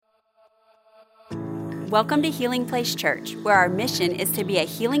Welcome to Healing Place Church, where our mission is to be a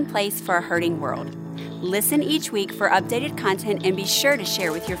healing place for a hurting world. Listen each week for updated content and be sure to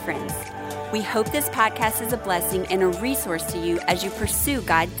share with your friends. We hope this podcast is a blessing and a resource to you as you pursue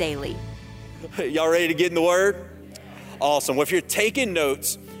God daily. Y'all ready to get in the Word? Awesome. Well, if you're taking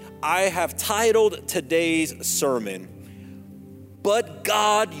notes, I have titled today's sermon, But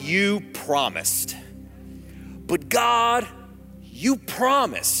God, You Promised. But God, You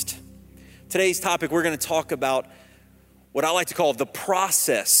Promised. Today's topic, we're going to talk about what I like to call the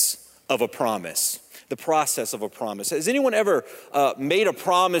process of a promise. The process of a promise. Has anyone ever made a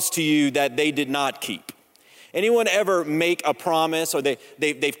promise to you that they did not keep? Anyone ever make a promise or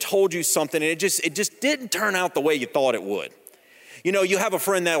they've told you something and it just didn't turn out the way you thought it would? You know, you have a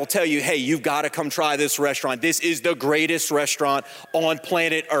friend that will tell you, hey, you've got to come try this restaurant. This is the greatest restaurant on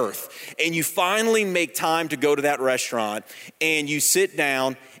planet Earth. And you finally make time to go to that restaurant and you sit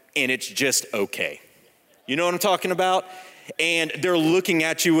down and it's just okay. You know what I'm talking about? And they're looking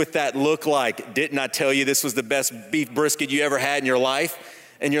at you with that look like, didn't I tell you this was the best beef brisket you ever had in your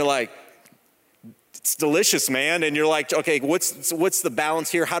life? And you're like, it's delicious, man. And you're like, okay, what's the balance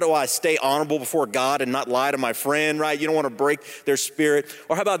here? How do I stay honorable before God and not lie to my friend, right? You don't want to break their spirit.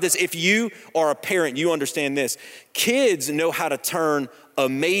 Or how about this? If you are a parent, you understand this. Kids know how to turn a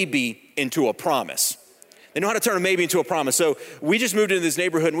maybe into a promise. They know how to turn a maybe into a promise. So we just moved into this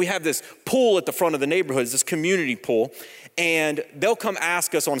neighborhood and we have this pool at the front of the neighborhood. It's this community pool. And they'll come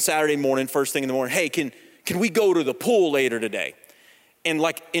ask us on Saturday morning, first thing in the morning, hey, can we go to the pool later today? And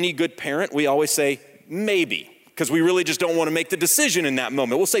like any good parent, we always say maybe, because we really just don't want to make the decision in that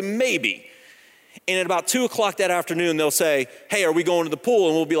moment. We'll say maybe. And at about 2:00 that afternoon, they'll say, hey, are we going to the pool?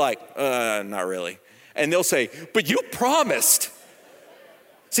 And we'll be like, not really. And they'll say, but you promised.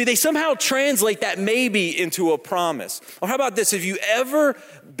 See, they somehow translate that maybe into a promise. Or how about this? Have you ever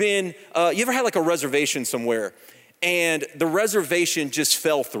been, you ever had like a reservation somewhere and the reservation just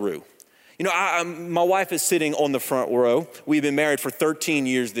fell through? You know, my wife is sitting on the front row. We've been married for 13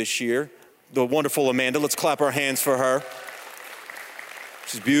 years this year. The wonderful Amanda. Let's clap our hands for her.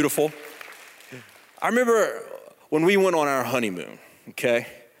 She's beautiful. I remember when we went on our honeymoon, okay?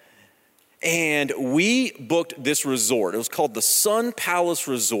 And we booked this resort. It was called the Sun Palace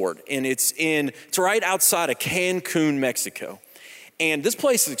Resort. And it's right outside of Cancun, Mexico. And this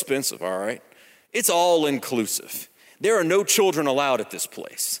place is expensive, all right? It's all inclusive. There are no children allowed at this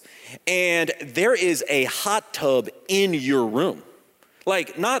place. And there is a hot tub in your room.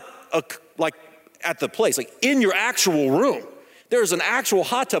 Like not like at the place, like in your actual room. There's an actual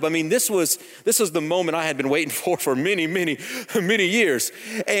hot tub. I mean, this is the moment I had been waiting for many, many, many years.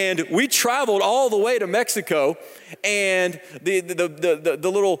 And we traveled all the way to Mexico, and the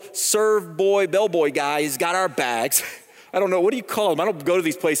little serve boy, bellboy guy has got our bags. I don't know, what do you call them? I don't go to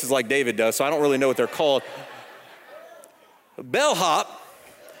these places like David does, so I don't really know what they're called. Bellhop.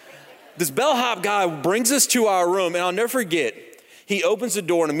 This bellhop guy brings us to our room, and I'll never forget. He opens the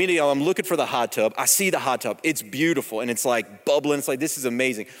door and immediately I'm looking for the hot tub. I see the hot tub. It's beautiful and it's like bubbling. It's like, this is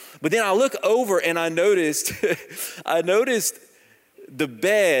amazing. But then I look over and I noticed the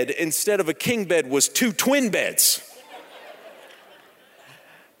bed, instead of a king bed, was 2 twin beds.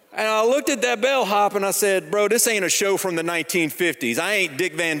 And I looked at that bellhop and I said, bro, this ain't a show from the 1950s. I ain't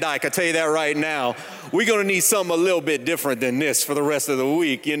Dick Van Dyke, I tell you that right now. We're gonna need something a little bit different than this for the rest of the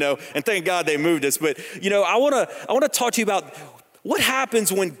week, you know. And thank God they moved us. But, you know, I wanna talk to you about what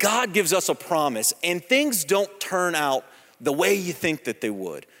happens when God gives us a promise and things don't turn out the way you think that they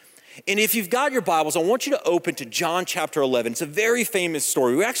would. And if you've got your Bibles, I want you to open to John chapter 11. It's a very famous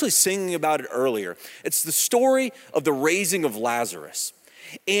story. We were actually singing about it earlier. It's the story of the raising of Lazarus.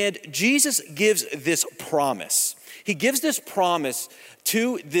 And Jesus gives this promise. He gives this promise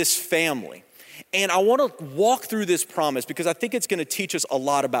to this family. And I want to walk through this promise because I think it's going to teach us a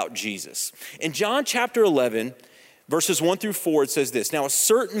lot about Jesus. In John chapter 11, verses 1-4, it says this. Now a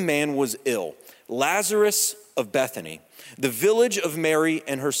certain man was ill, Lazarus of Bethany, the village of Mary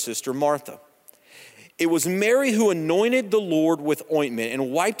and her sister Martha. It was Mary who anointed the Lord with ointment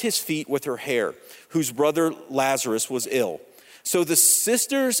and wiped his feet with her hair, whose brother Lazarus was ill. So the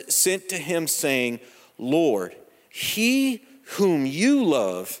sisters sent to him saying, Lord, he whom you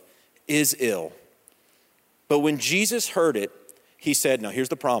love is ill. But when Jesus heard it, he said, now here's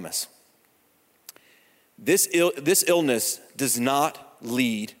the promise. This illness does not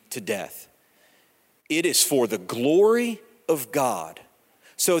lead to death. It is for the glory of God,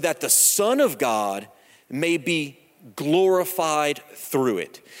 so that the Son of God may be glorified through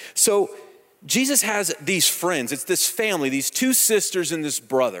it. So Jesus has these friends. It's this family, these 2 sisters and this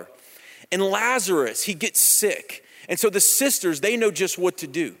brother. And Lazarus, he gets sick. And so the sisters, they know just what to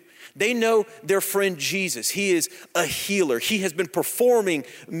do. They know their friend Jesus. He is a healer. He has been performing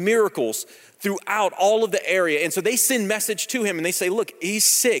miracles throughout all of the area. And so they send message to him and they say, look, he's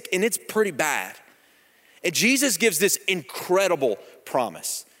sick and it's pretty bad. And Jesus gives this incredible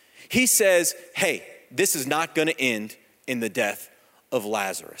promise. He says, hey, this is not going to end in the death of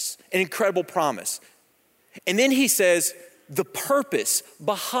Lazarus. An incredible promise. And then he says the purpose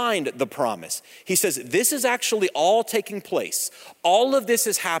behind the promise. He says, this is actually all taking place. All of this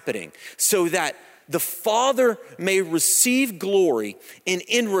is happening so that the Father may receive glory, and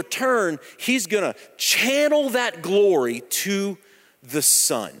in return, he's going to channel that glory to the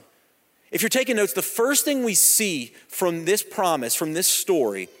Son. If you're taking notes, the first thing we see from this promise, from this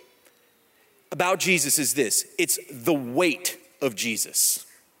story about Jesus is this. It's the weight of Jesus.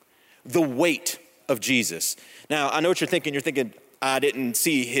 The weight of Jesus. Now, I know what you're thinking. You're thinking, I didn't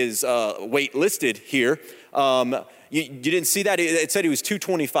see his weight listed here. You didn't see that? It said he was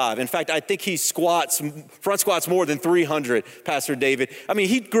 225. In fact, I think he front squats more than 300, Pastor David. I mean,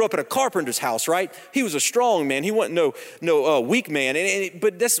 he grew up in a carpenter's house, right? He was a strong man. He wasn't no weak man.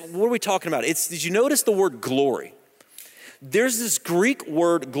 But that's, what are we talking about? Did you notice the word glory? There's this Greek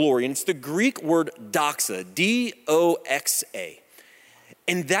word glory, and it's the Greek word doxa, D-O-X-A.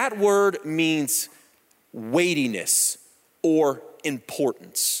 And that word means weightiness or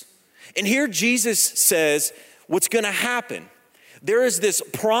importance. And here Jesus says, what's going to happen? There is this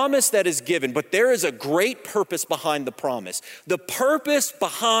promise that is given, but there is a great purpose behind the promise. The purpose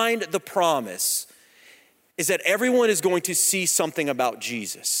behind the promise is that everyone is going to see something about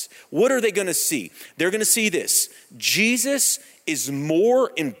Jesus. What are they going to see? They're going to see this. Jesus is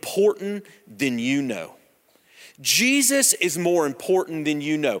more important than you know. Jesus is more important than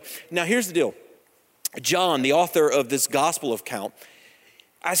you know. Now, here's the deal. John, the author of this gospel account,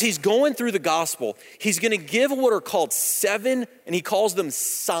 as he's going through the gospel, he's going to give what are called 7, and he calls them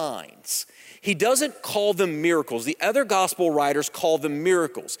signs. He doesn't call them miracles. The other gospel writers call them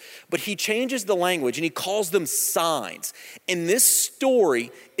miracles, but he changes the language and he calls them signs. And this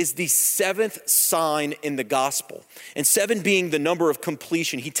story is the 7th sign in the gospel. And 7 being the number of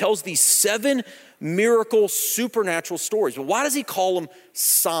completion. He tells these 7 miracle, supernatural stories. But why does he call them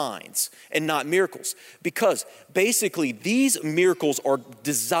signs and not miracles? Because basically these miracles are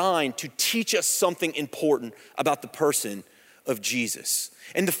designed to teach us something important about the person of Jesus.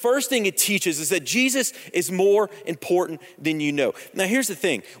 And the first thing it teaches is that Jesus is more important than you know. Now here's the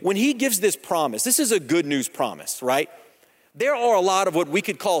thing. When he gives this promise, this is a good news promise, right? There are a lot of what we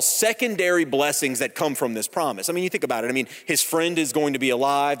could call secondary blessings that come from this promise. I mean, you think about it. I mean, his friend is going to be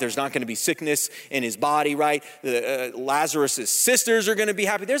alive. There's not going to be sickness in his body, right? Lazarus' sisters are going to be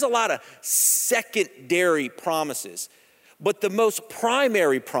happy. There's a lot of secondary promises. But the most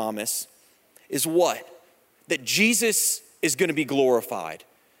primary promise is what? That Jesus is going to be glorified.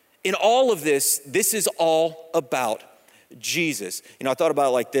 In all of this, this is all about Jesus. You know, I thought about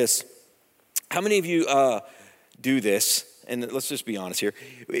it like this. How many of you do this? And let's just be honest here.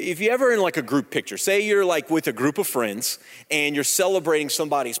 If you ever in like a group picture, say you're like with a group of friends and you're celebrating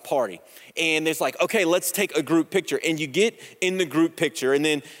somebody's party. And it's like, okay, let's take a group picture. And you get in the group picture and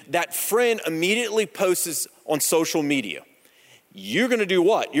then that friend immediately posts on social media. You're going to do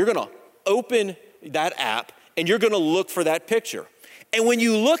what? You're going to open that app and you're going to look for that picture. And when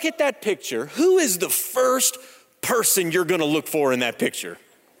you look at that picture, who is the first person you're going to look for in that picture?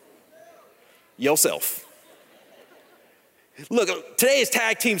 Yourself. Look, today is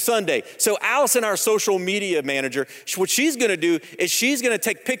Tag Team Sunday. So Allison, our social media manager, what she's going to do is she's going to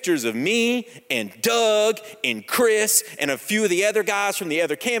take pictures of me and Doug and Chris and a few of the other guys from the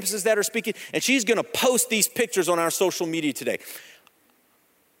other campuses that are speaking. And she's going to post these pictures on our social media today.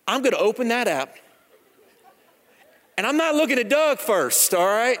 I'm going to open that app. And I'm not looking at Doug first, all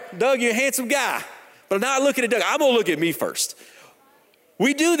right? Doug, you're a handsome guy. But I'm not looking at Doug. I'm going to look at me first.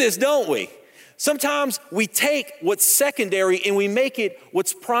 We do this, don't we? Sometimes we take what's secondary and we make it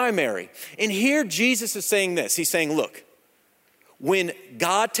what's primary. And here Jesus is saying this. He's saying, look, when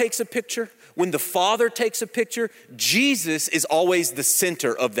God takes a picture, when the Father takes a picture, Jesus is always the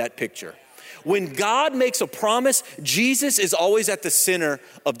center of that picture. When God makes a promise, Jesus is always at the center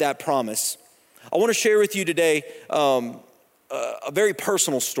of that promise. I want to share with you today a very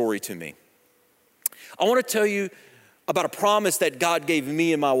personal story to me. I want to tell you about a promise that God gave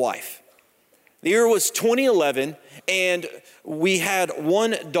me and my wife. The year was 2011, and we had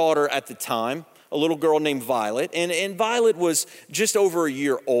one daughter at the time, a little girl named Violet, and Violet was just over a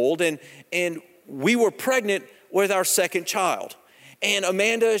year old, and we were pregnant with our second child. And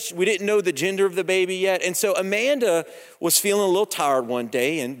Amanda, we didn't know the gender of the baby yet. And so Amanda was feeling a little tired one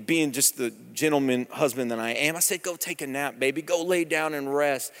day, and being just the gentleman husband that I am, I said, go take a nap, baby. Go lay down and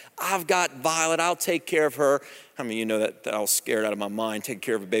rest. I've got Violet. I'll take care of her. I mean, you know that I was scared out of my mind taking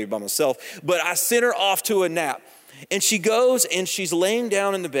care of a baby by myself. But I sent her off to a nap. And she goes and she's laying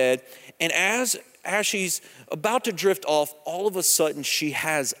down in the bed. And as she's about to drift off, all of a sudden she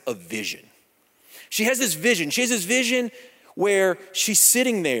has a vision. She has this vision. She has this vision where she's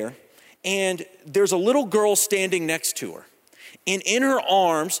sitting there and there's a little girl standing next to her. And in her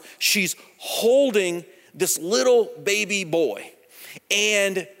arms, she's holding this little baby boy.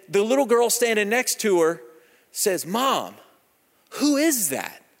 And the little girl standing next to her says, Mom, who is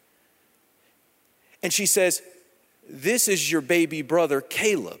that? And she says, this is your baby brother,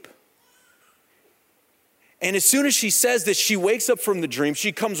 Caleb. And as soon as she says this, she wakes up from the dream.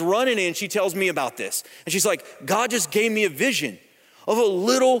 She comes running in. She tells me about this. And she's like, God just gave me a vision of a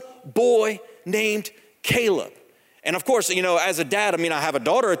little boy named Caleb. And of course, you know, as a dad, I mean, I have a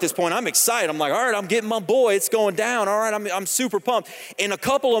daughter at this point. I'm excited. I'm like, all right, I'm getting my boy. It's going down. All right, I'm super pumped. And a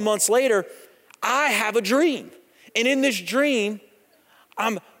couple of months later, I have a dream. And in this dream,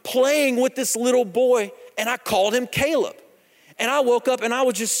 I'm playing with this little boy, and I called him Caleb. And I woke up and I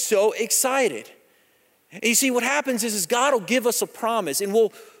was just so excited. And you see, what happens is God will give us a promise, and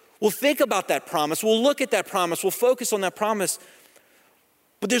we'll think about that promise. We'll look at that promise. We'll focus on that promise.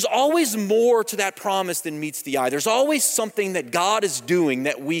 But there's always more to that promise than meets the eye. There's always something that God is doing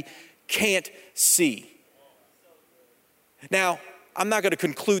that we can't see. Now, I'm not going to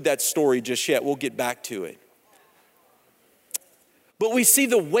conclude that story just yet. We'll get back to it. But we see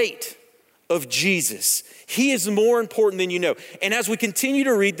the weight of Jesus. He is more important than you know. And as we continue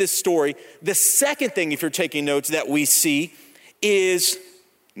to read this story, the second thing, if you're taking notes, that we see is,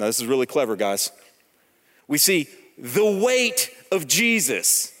 now this is really clever, guys. We see the weight of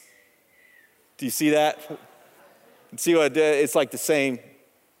Jesus. Do you see that? See what I did? It's like the same.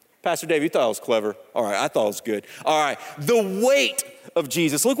 Pastor Dave, you thought it was clever. All right, I thought it was good. All right, the weight of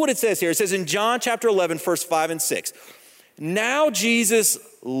Jesus. Look what it says here. It says in John chapter 11, verse 5 and 6. Now Jesus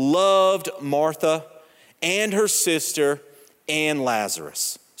loved Martha and her sister and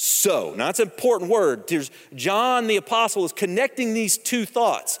Lazarus. So, now that's an important word. John the apostle is connecting these two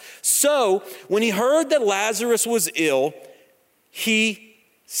thoughts. So, when he heard that Lazarus was ill, he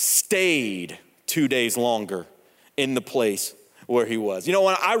stayed 2 days longer in the place where he was. You know,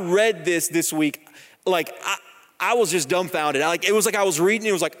 when I read this week, like I was just dumbfounded. It was like I was reading,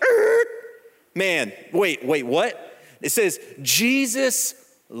 it was like, man, wait, what? It says, Jesus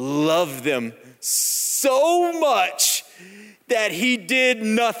loved them so much that he did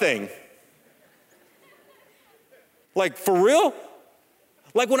nothing. Like, for real?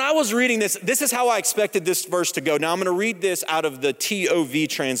 Like, when I was reading this is how I expected this verse to go. Now, I'm going to read this out of the TOV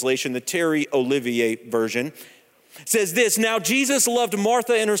translation, the Terry Olivier version. It says this, now Jesus loved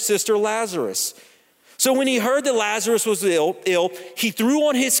Martha and her sister Lazarus. So when he heard that Lazarus was ill, he threw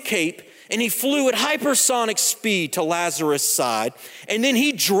on his cape and he flew at hypersonic speed to Lazarus' side, and then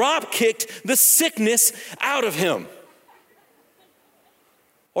he drop-kicked the sickness out of him.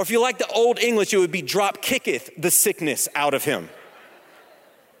 Or if you like the old English, it would be drop-kicketh the sickness out of him.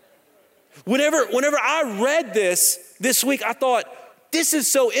 Whenever I read this week, I thought, this is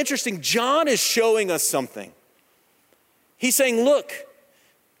so interesting. John is showing us something. He's saying, look,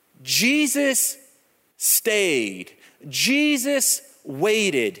 Jesus stayed. Jesus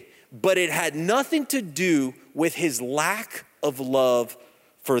waited. But it had nothing to do with his lack of love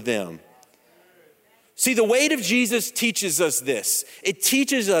for them. See, the weight of Jesus teaches us this. It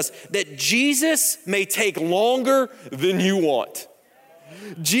teaches us that Jesus may take longer than you want.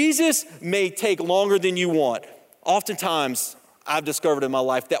 Jesus may take longer than you want. Oftentimes, I've discovered in my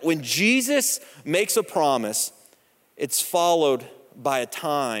life that when Jesus makes a promise, it's followed by a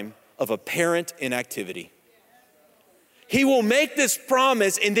time of apparent inactivity. He will make this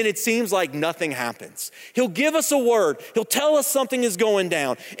promise and then it seems like nothing happens. He'll give us a word. He'll tell us something is going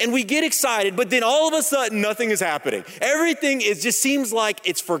down and we get excited, but then all of a sudden nothing is happening. Everything just seems like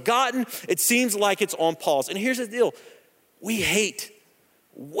it's forgotten. It seems like it's on pause. And here's the deal. We hate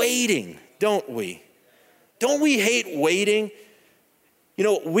waiting, don't we? Don't we hate waiting? You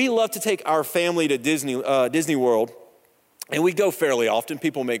know, we love to take our family to Disney World. And we go fairly often.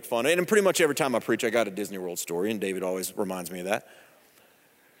 People make fun of it. And pretty much every time I preach, I got a Disney World story. And David always reminds me of that.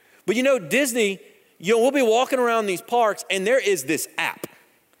 But you know, Disney, we'll be walking around these parks and there is this app.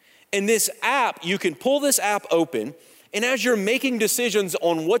 And this app, you can pull this app open. And as you're making decisions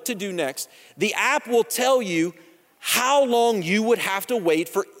on what to do next, the app will tell you how long you would have to wait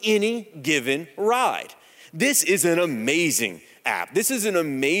for any given ride. This is an amazing app. This is an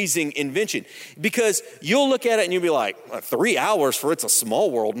amazing invention because you'll look at it and you'll be like, 3 hours for It's a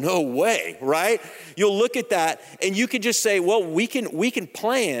Small World? No way, right? You'll look at that and you could just say, well, we can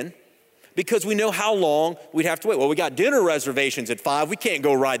plan because we know how long we'd have to wait. Well, we got dinner reservations at 5. We can't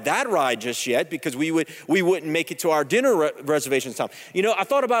go ride that ride just yet because we wouldn't make it to our dinner reservations time. You know, I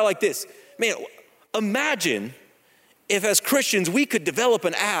thought about it like this. Man, imagine if as Christians we could develop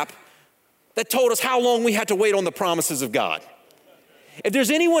an app that told us how long we had to wait on the promises of God. If there's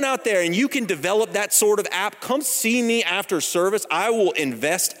anyone out there and you can develop that sort of app, come see me after service. I will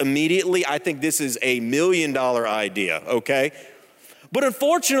invest immediately. I think this is $1 million idea, okay? But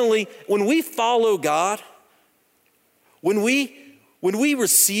unfortunately, when we follow God, when we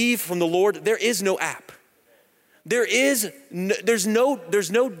receive from the Lord, there is no app. There's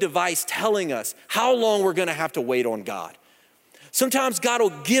no device telling us how long we're going to have to wait on God. Sometimes God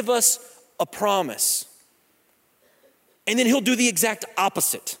will give us a promise, and then he'll do the exact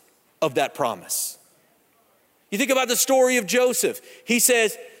opposite of that promise. You think about the story of Joseph. He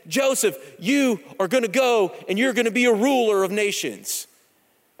says, Joseph, you are going to go and you're going to be a ruler of nations.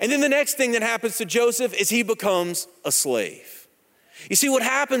 And then the next thing that happens to Joseph is he becomes a slave. You see, what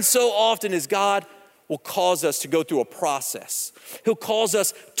happens so often is God will cause us to go through a process. He'll cause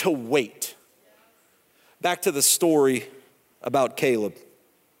us to wait. Back to the story about Caleb.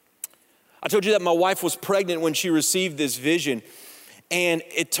 I told you that my wife was pregnant when she received this vision, and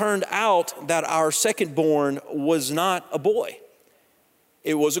it turned out that our second born was not a boy.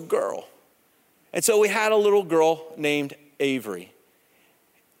 It was a girl. And so we had a little girl named Avery.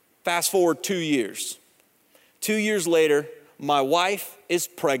 Fast forward 2 years. 2 years later, my wife is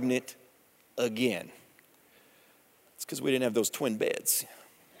pregnant again. It's because we didn't have those twin beds.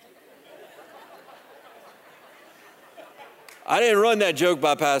 I didn't run that joke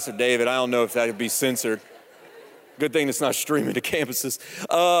by Pastor David. I don't know if that would be censored. Good thing it's not streaming to campuses.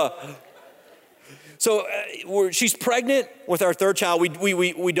 She's pregnant with our third child.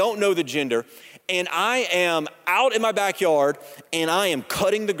 We don't know the gender. And I am out in my backyard and I am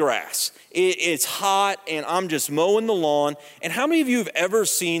cutting the grass. It's hot and I'm just mowing the lawn. And how many of you have ever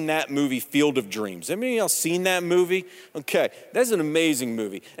seen that movie, Field of Dreams? Anybody else seen that movie? Okay, that's an amazing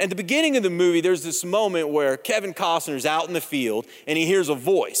movie. At the beginning of the movie, there's this moment where Kevin Costner's out in the field and he hears a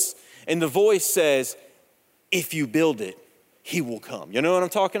voice. And the voice says, if you build it, he will come. You know what I'm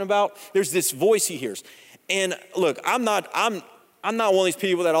talking about? There's this voice he hears. And look, I'm not one of these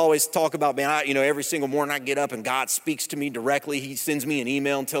people that always talk about, man, every single morning I get up and God speaks to me directly. He sends me an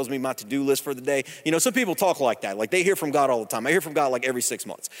email and tells me my to-do list for the day. You know, some people talk like that. Like they hear from God all the time. I hear from God like every 6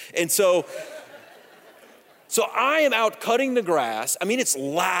 months. And so I am out cutting the grass. I mean, it's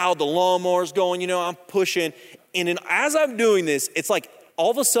loud. The lawnmower's going, I'm pushing. And then as I'm doing this, it's like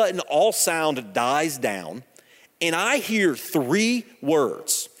all of a sudden all sound dies down. And I hear 3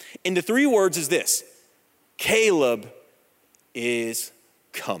 words. And the 3 words is this: Caleb is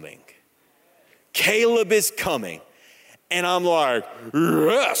coming. Caleb is coming. And I'm like,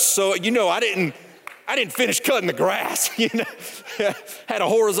 yes. So, I didn't finish cutting the grass, Had a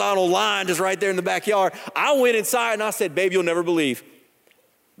horizontal line just right there in the backyard. I went inside and I said, babe, you'll never believe.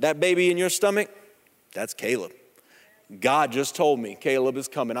 That baby in your stomach, that's Caleb. God just told me Caleb is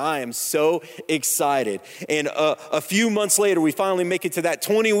coming. I am so excited. And a few months later, we finally make it to that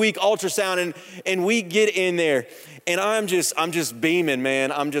 20-week ultrasound, and we get in there, and I'm just beaming,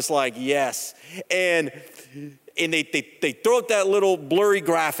 man. I'm just like, yes. And they throw up that little blurry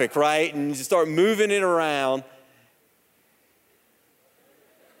graphic, right? And you start moving it around.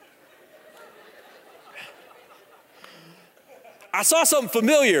 I saw something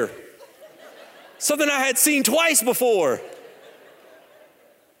familiar. Something I had seen twice before.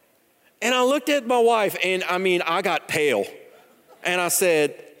 And I looked at my wife and I got pale. And I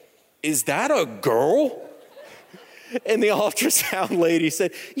said, is that a girl? And the ultrasound lady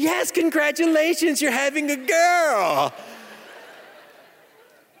said, yes, congratulations, you're having a girl.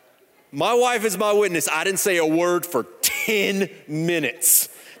 My wife is my witness. I didn't say a word for 10 minutes.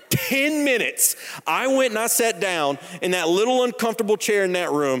 10 minutes. I went and I sat down in that little uncomfortable chair in that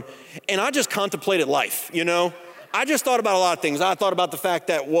room, and I just contemplated life, I just thought about a lot of things. I thought about the fact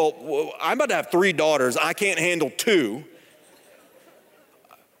that, I'm about to have 3 daughters. I can't handle 2.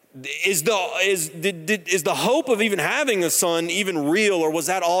 Is the hope of even having a son even real, or was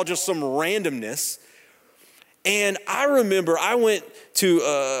that all just some randomness? And I remember I went to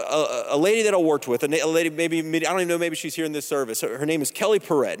a lady that I worked with, a lady maybe, I don't even know, maybe she's here in this service. Her name is Kelly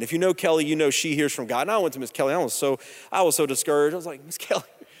Perrette. And if you know Kelly, you know she hears from God. And I went to Miss Kelly. I was so discouraged. I was like, Miss Kelly,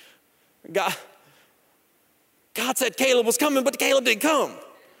 God said Caleb was coming, but Caleb didn't come.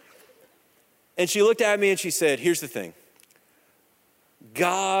 And she looked at me and she said, here's the thing.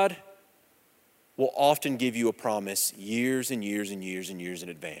 God will often give you a promise years and years and years and years in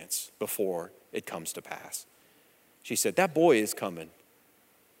advance before it comes to pass. She said, that boy is coming.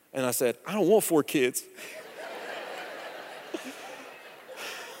 And I said, I don't want 4 kids.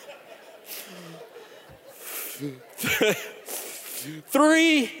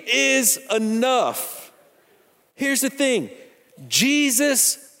 Three is enough. Here's the thing.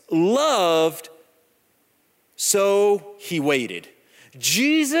 Jesus loved, so he waited.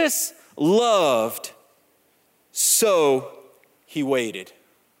 Jesus loved, so he waited.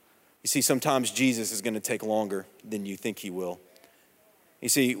 You see, sometimes Jesus is going to take longer than you think he will. You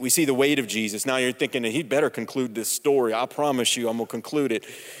see, we see the weight of Jesus. Now you're thinking that he'd better conclude this story. I promise you I'm going to conclude it.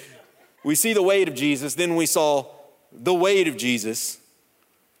 We see the weight of Jesus, then we saw the weight of Jesus.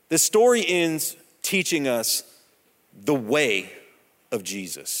 The story ends teaching us the way of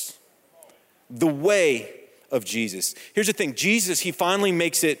Jesus. The way of Jesus. Here's the thing. Jesus, he finally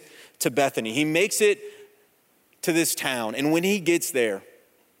makes it to Bethany. He makes it to this town. And when he gets there,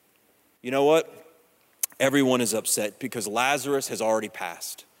 you know what? Everyone is upset because Lazarus has already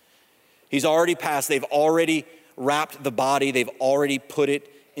passed. He's already passed. They've already wrapped the body. They've already put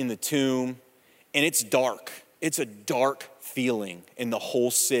it in the tomb. And it's dark. It's a dark feeling in the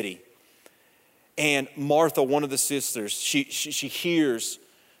whole city. And Martha, one of the sisters, she hears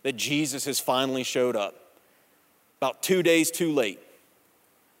that Jesus has finally showed up. About 2 days too late.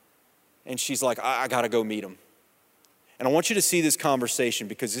 And she's like, I got to go meet him. And I want you to see this conversation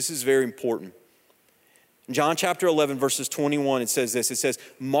because this is very important. In John chapter 11, verses 21, it says this. It says,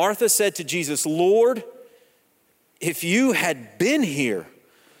 Martha said to Jesus, Lord, if you had been here,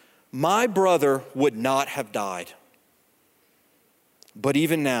 my brother would not have died. But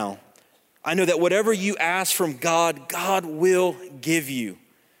even now, I know that whatever you ask from God, God will give you.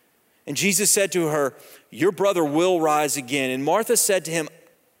 And Jesus said to her, your brother will rise again. And Martha said to him,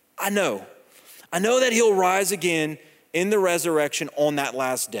 I know that he'll rise again in the resurrection on that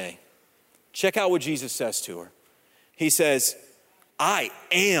last day. Check out what Jesus says to her. He says, I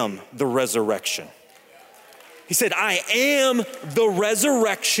am the resurrection. He said, I am the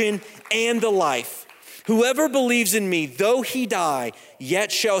resurrection and the life. Whoever believes in me, though he die,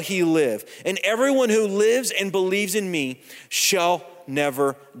 yet shall he live. And everyone who lives and believes in me shall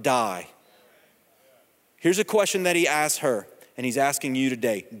never die. Here's a question that he asked her, and he's asking you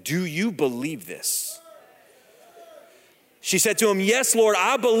today. Do you believe this? She said to him, yes, Lord,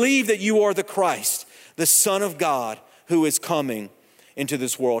 I believe that you are the Christ, the Son of God, who is coming into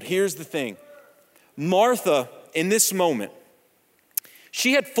this world. Here's the thing. Martha, in this moment,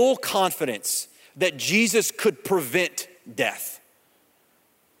 she had full confidence that Jesus could prevent death.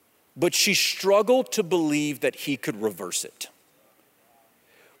 But she struggled to believe that he could reverse it.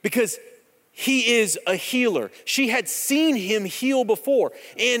 Because he is a healer. She had seen him heal before.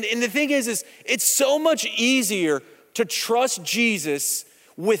 And the thing is it's so much easier to trust Jesus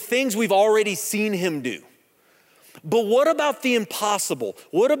with things we've already seen him do. But what about the impossible?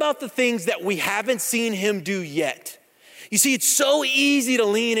 What about the things that we haven't seen him do yet? You see, it's so easy to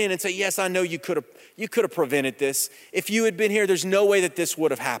lean in and say, yes, I know you could have prevented this. If you had been here, there's no way that this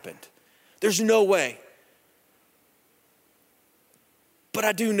would have happened. There's no way. But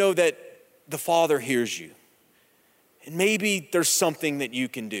I do know that the Father hears you. And maybe there's something that you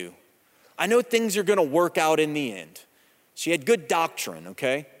can do. I know things are going to work out in the end. She had good doctrine,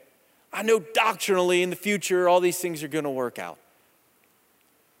 okay? I know doctrinally in the future, all these things are going to work out.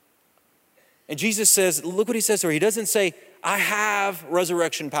 And Jesus says, look what he says to her. He doesn't say, I have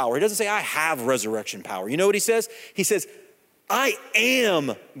resurrection power. He doesn't say, I have resurrection power. You know what he says? He says, I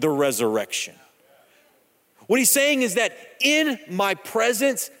am the resurrection. What he's saying is that in my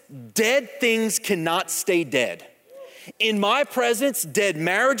presence, dead things cannot stay dead. In my presence, dead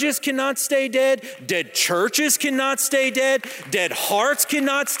marriages cannot stay dead. Dead churches cannot stay dead. Dead hearts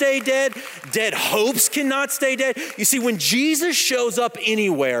cannot stay dead. Dead hopes cannot stay dead. You see, when Jesus shows up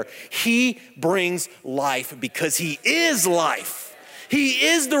anywhere, he brings life because he is life. He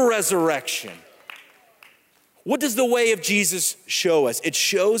is the resurrection. What does the way of Jesus show us? It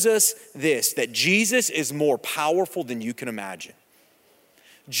shows us this, that Jesus is more powerful than you can imagine.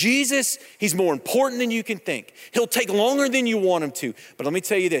 Jesus, he's more important than you can think. He'll take longer than you want him to. But let me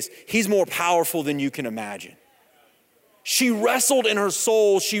tell you this, he's more powerful than you can imagine. She wrestled in her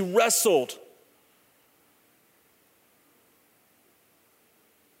soul. She wrestled.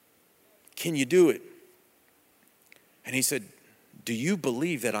 Can you do it? And he said, do you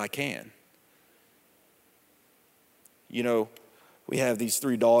believe that I can? You know, we have these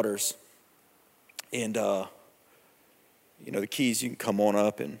 3 daughters, and you know, the keys, you can come on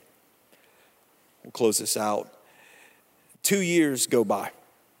up and we'll close this out. 2 years go by,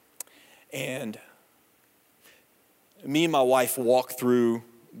 and me and my wife walk through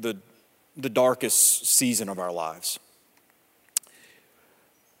the darkest season of our lives.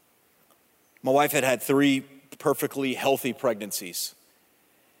 My wife had 3 perfectly healthy pregnancies,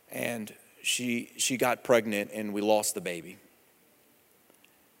 and she got pregnant and we lost the baby.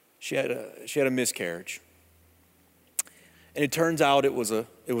 She had a miscarriage. And it turns out it was a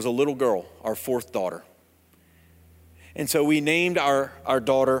little girl, our 4th daughter. And so we named our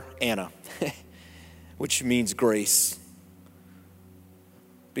daughter Anna, which means grace,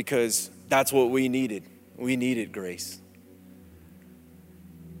 because that's what we needed. We needed grace.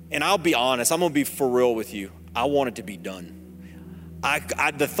 And I'll be honest, I'm going to be for real with you. I want it to be done.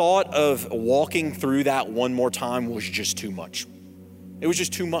 The thought of walking through that one more time was just too much. It was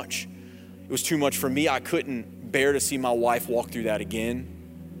just too much. It was too much for me. I couldn't bear to see my wife walk through that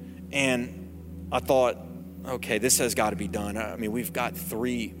again. And I thought, okay, this has got to be done. I mean, we've got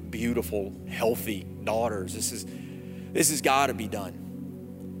 3 beautiful, healthy daughters. This has got to be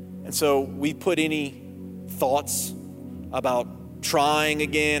done. And so we put any thoughts about trying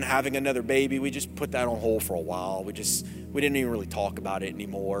again, having another baby, we just put that on hold for a while. We didn't even really talk about it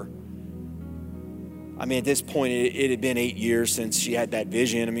anymore. I mean, at this point, it had been 8 years since she had that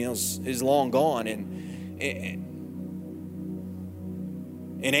vision. I mean, it was long gone. And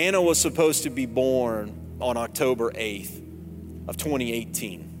Anna was supposed to be born on October 8th of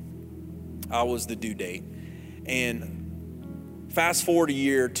 2018. I was the due date. And fast forward a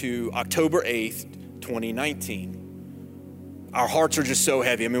year to October 8th, 2019. Our hearts are just so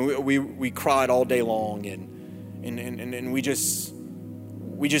heavy. I mean, we cried all day long, and we just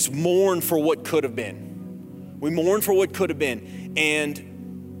mourn for what could have been. We mourn for what could have been. And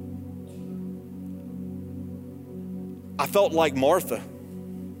I felt like Martha.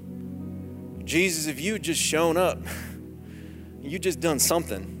 Jesus, if you had just shown up, you just done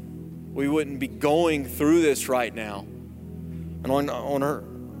something, we wouldn't be going through this right now. And on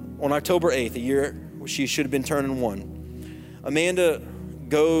October 8th, a year she should have been turning 1, Amanda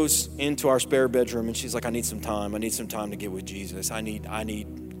goes into our spare bedroom and she's like, I need some time. I need some time to get with Jesus. I need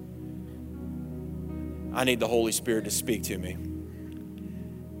the Holy Spirit to speak to me.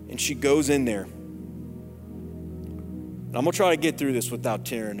 And she goes in there. And I'm going to try to get through this without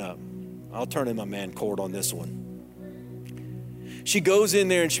tearing up. I'll turn in my man cord on this one. She goes in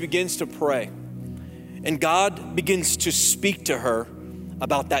there and she begins to pray. And God begins to speak to her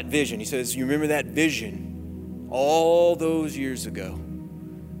about that vision. He says, you remember that vision all those years ago?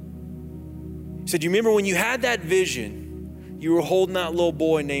 He said, you remember when you had that vision, you were holding that little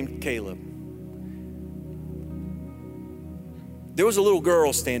boy named Caleb. There was a little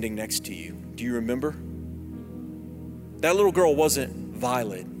girl standing next to you. Do you remember? That little girl wasn't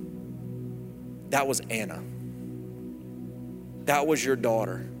Violet. That was Anna. That was your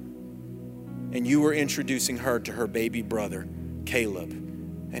daughter. And you were introducing her to her baby brother, Caleb.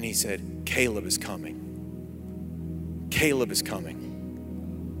 And he said, Caleb is coming. Caleb is coming.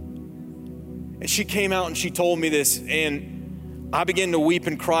 And she came out and she told me this, and I began to weep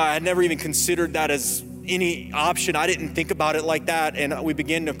and cry. I had never even considered that as any option. I didn't think about it like that, and we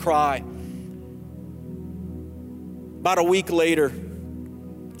began to cry. About a week later,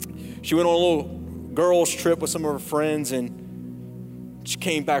 she went on a little girls' trip with some of her friends, and she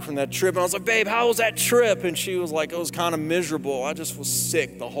came back from that trip, and I was like, babe, how was that trip? And she was like, it was kind of miserable. I just was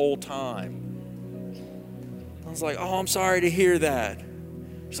sick the whole time. I was like, oh, I'm sorry to hear that.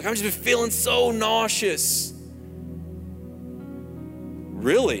 She's like, I've just been feeling so nauseous.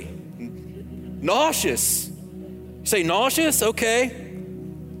 Really? Nauseous? You say nauseous? Okay.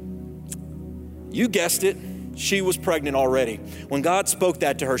 You guessed it. She was pregnant already. When God spoke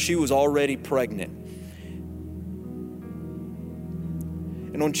that to her, she was already pregnant.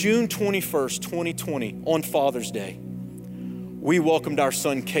 And on June 21st, 2020, on Father's Day, we welcomed our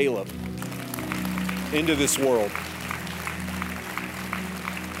son Caleb into this world.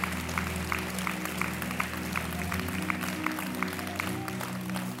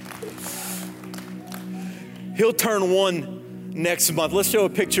 He'll turn 1 next month. Let's show a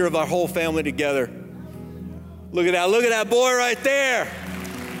picture of our whole family together. Look at that boy right there.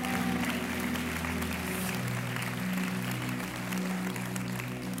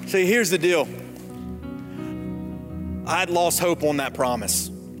 See, here's the deal. I had lost hope on that promise.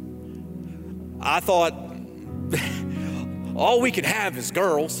 I thought, all we could have is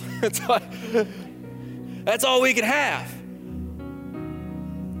girls. That's all we could have.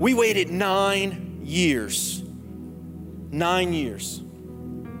 We waited 9 years. 9 years.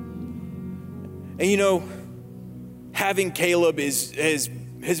 And you know, having Caleb has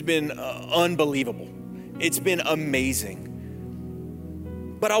been unbelievable. It's been amazing.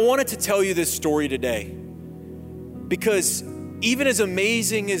 But I wanted to tell you this story today because even as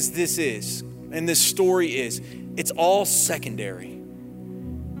amazing as this is, and this story is, it's all secondary.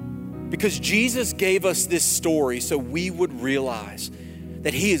 Because Jesus gave us this story so we would realize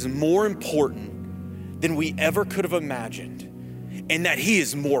that he is more important than we ever could have imagined, and that he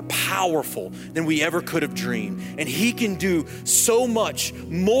is more powerful than we ever could have dreamed. And he can do so much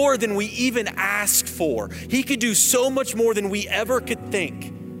more than we even ask for. He could do so much more than we ever could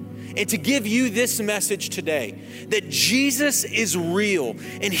think. And to give you this message today, that Jesus is real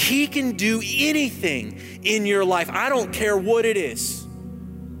and he can do anything in your life. I don't care what it is.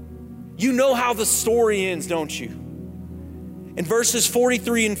 You know how the story ends, don't you? In verses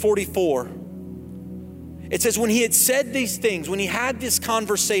 43 and 44, it says, when he had said these things, when he had this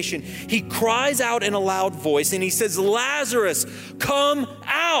conversation, he cries out in a loud voice and he says, Lazarus, come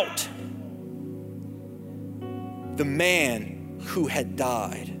out. The man who had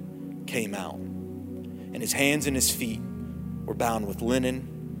died came out, and his hands and his feet were bound with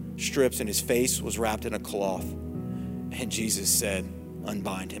linen strips, and his face was wrapped in a cloth. And Jesus said,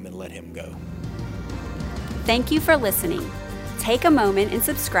 unbind him and let him go. Thank you for listening. Take a moment and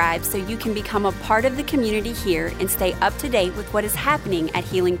subscribe so you can become a part of the community here and stay up to date with what is happening at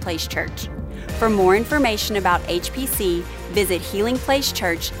Healing Place Church. For more information about HPC, visit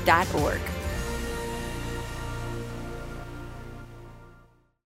healingplacechurch.org.